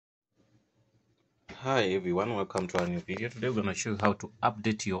Hi everyone, welcome to our new video. Today we're going to show you how to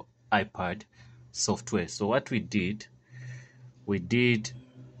update your iPad software. So what we did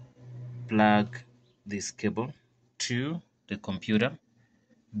plug this cable to the computer,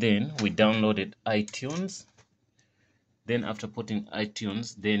 then we downloaded iTunes. Then after putting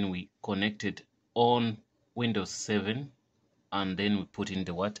iTunes, then we connected on Windows 7, and then we put in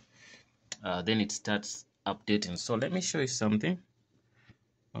the then it starts updating. So let me show you something.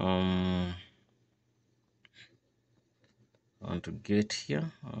 I want to get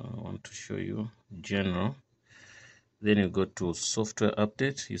here. I want to show you general. Then you go to software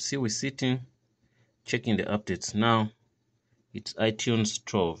update. You see we're sitting checking the updates. Now it's iTunes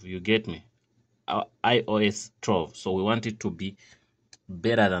 12. You get me? iOS 12. So we want it to be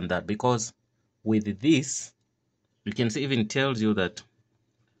better than that, because with this you can see even tells you that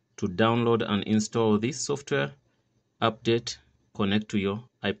to download and install this software update, connect to your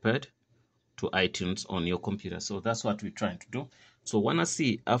iPad to iTunes on your computer. So that's what we're trying to do. So wanna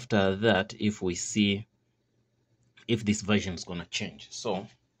see after that if we see if this version is gonna change. So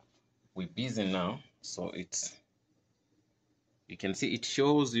we're busy now. So you can see it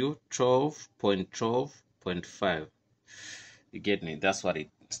shows you 12.12.5. You get me? That's what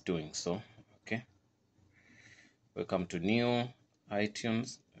it's doing. So okay, welcome to new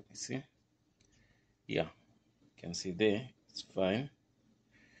iTunes. Let me see. Yeah, you can see there it's fine.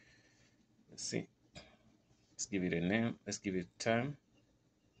 Let's see. Let's give it a name. Let's give it time.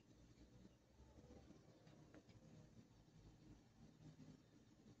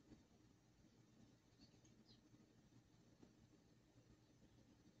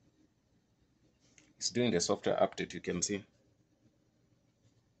 It's doing the software update. You can see.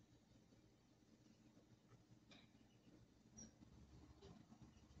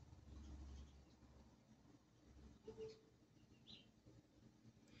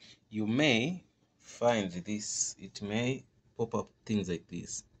 You may find this. It may pop up things like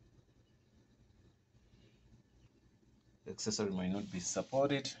this. The accessory might not be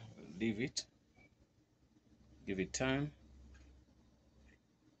supported. Leave it. Give it time.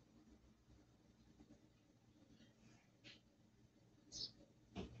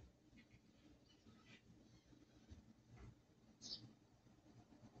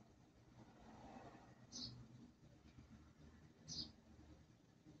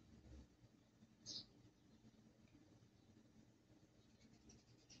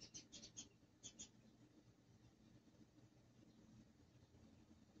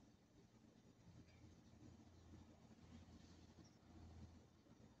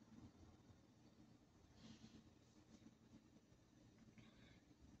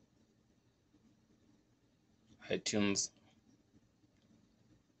 iTunes.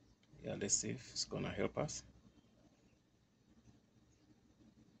 Yeah, let's see if it's gonna help us.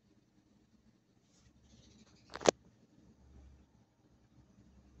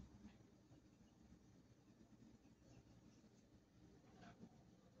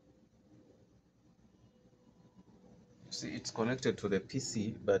 See, it's connected to the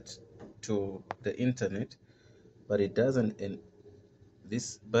PC, but to the internet, but it doesn't, and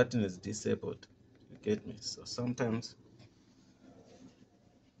this button is disabled. You get me? So sometimes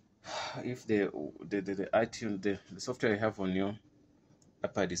if the iTunes, the software you have on your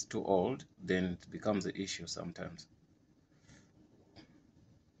iPad is too old, then it becomes an issue sometimes.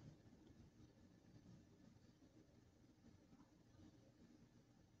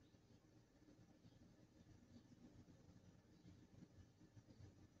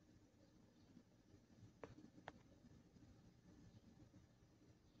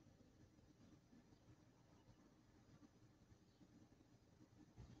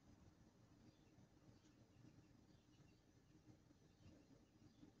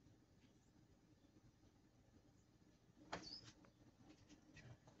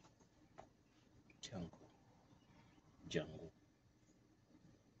 Django. Django.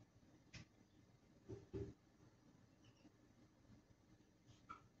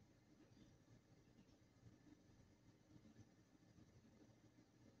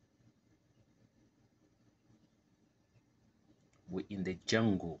 We're in the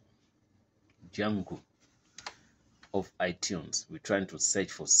jungle of iTunes. We're trying to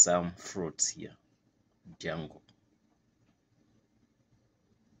search for some fruits here. Jungle.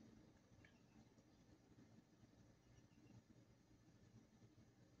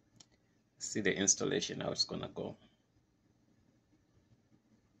 See the installation, how it's gonna go.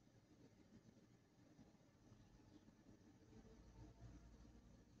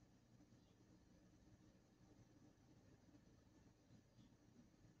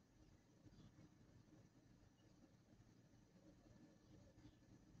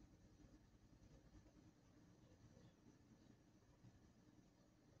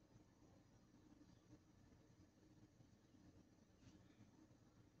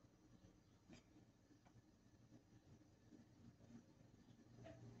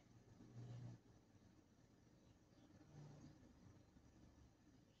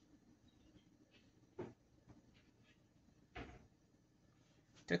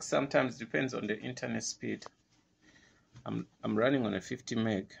 Takes sometimes, depends on the internet speed. I'm running on a 50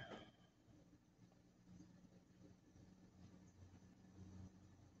 meg.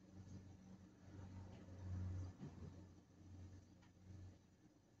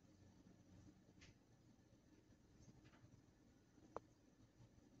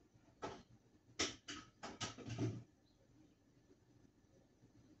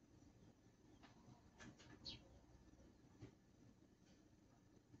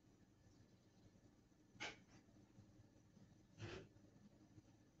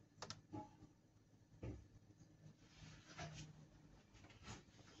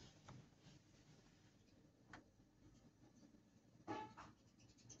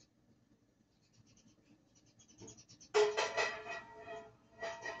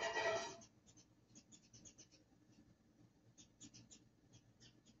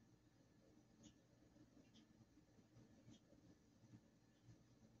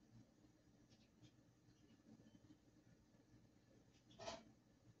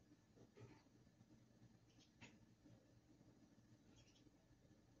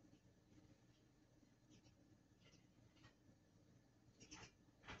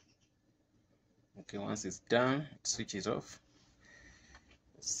 Okay, once it's done, switch it off.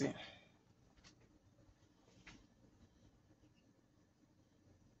 Let's see.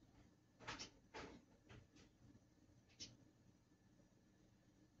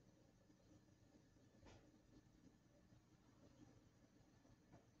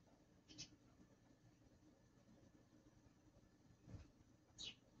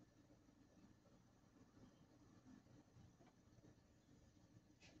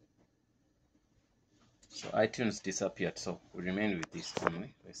 So iTunes disappeared, so we remain with this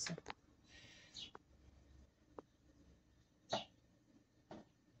only. Let's see.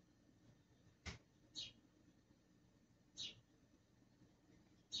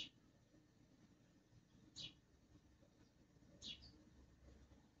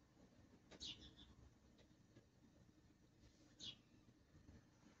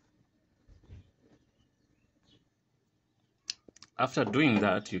 After doing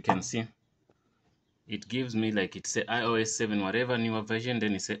that, you can see it gives me like it say iOS 7 whatever newer version,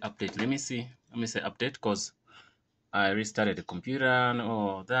 then it say update. Let me say update because I restarted the computer and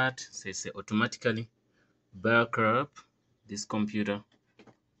all that. So it say automatically backup this computer,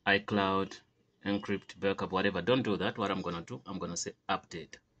 iCloud, encrypt, backup, whatever. Don't do that. What I'm gonna do, I'm gonna say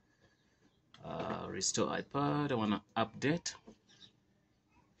update. Restore iPad. I wanna update.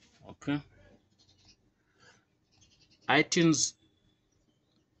 Okay. iTunes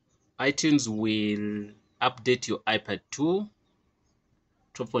will update your iPad to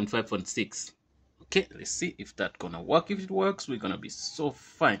 12.5.6. Okay, let's see if that's gonna work. If it works, we're gonna be so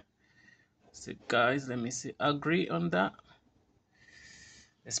fine. So guys, let me see, agree on that.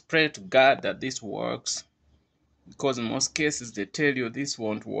 Let's pray to God that this works, because in most cases they tell you this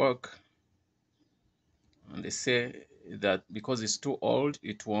won't work, and they say that because it's too old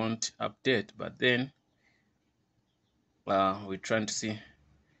it won't update. But then we're trying to see,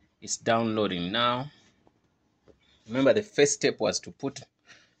 it's downloading now. Remember, the first step was to put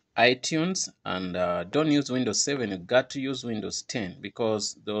iTunes, and don't use Windows 7. You got to use Windows 10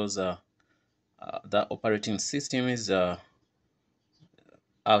 because those the operating system is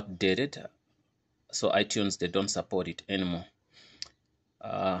outdated. So iTunes, they don't support it anymore.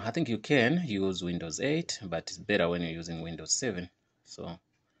 I think you can use Windows 8, but it's better when you're using Windows 7. So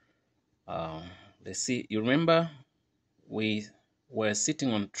let's see. You remember we were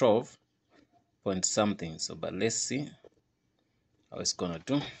sitting on 12 point something. So, but let's see how it's gonna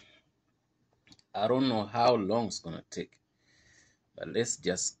do. I don't know how long it's gonna take, but let's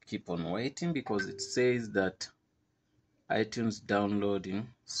just keep on waiting, because it says that iTunes downloading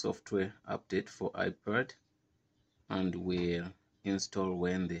software update for iPad and will install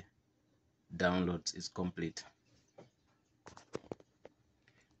when the download is complete.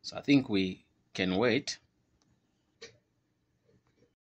 So I think we can wait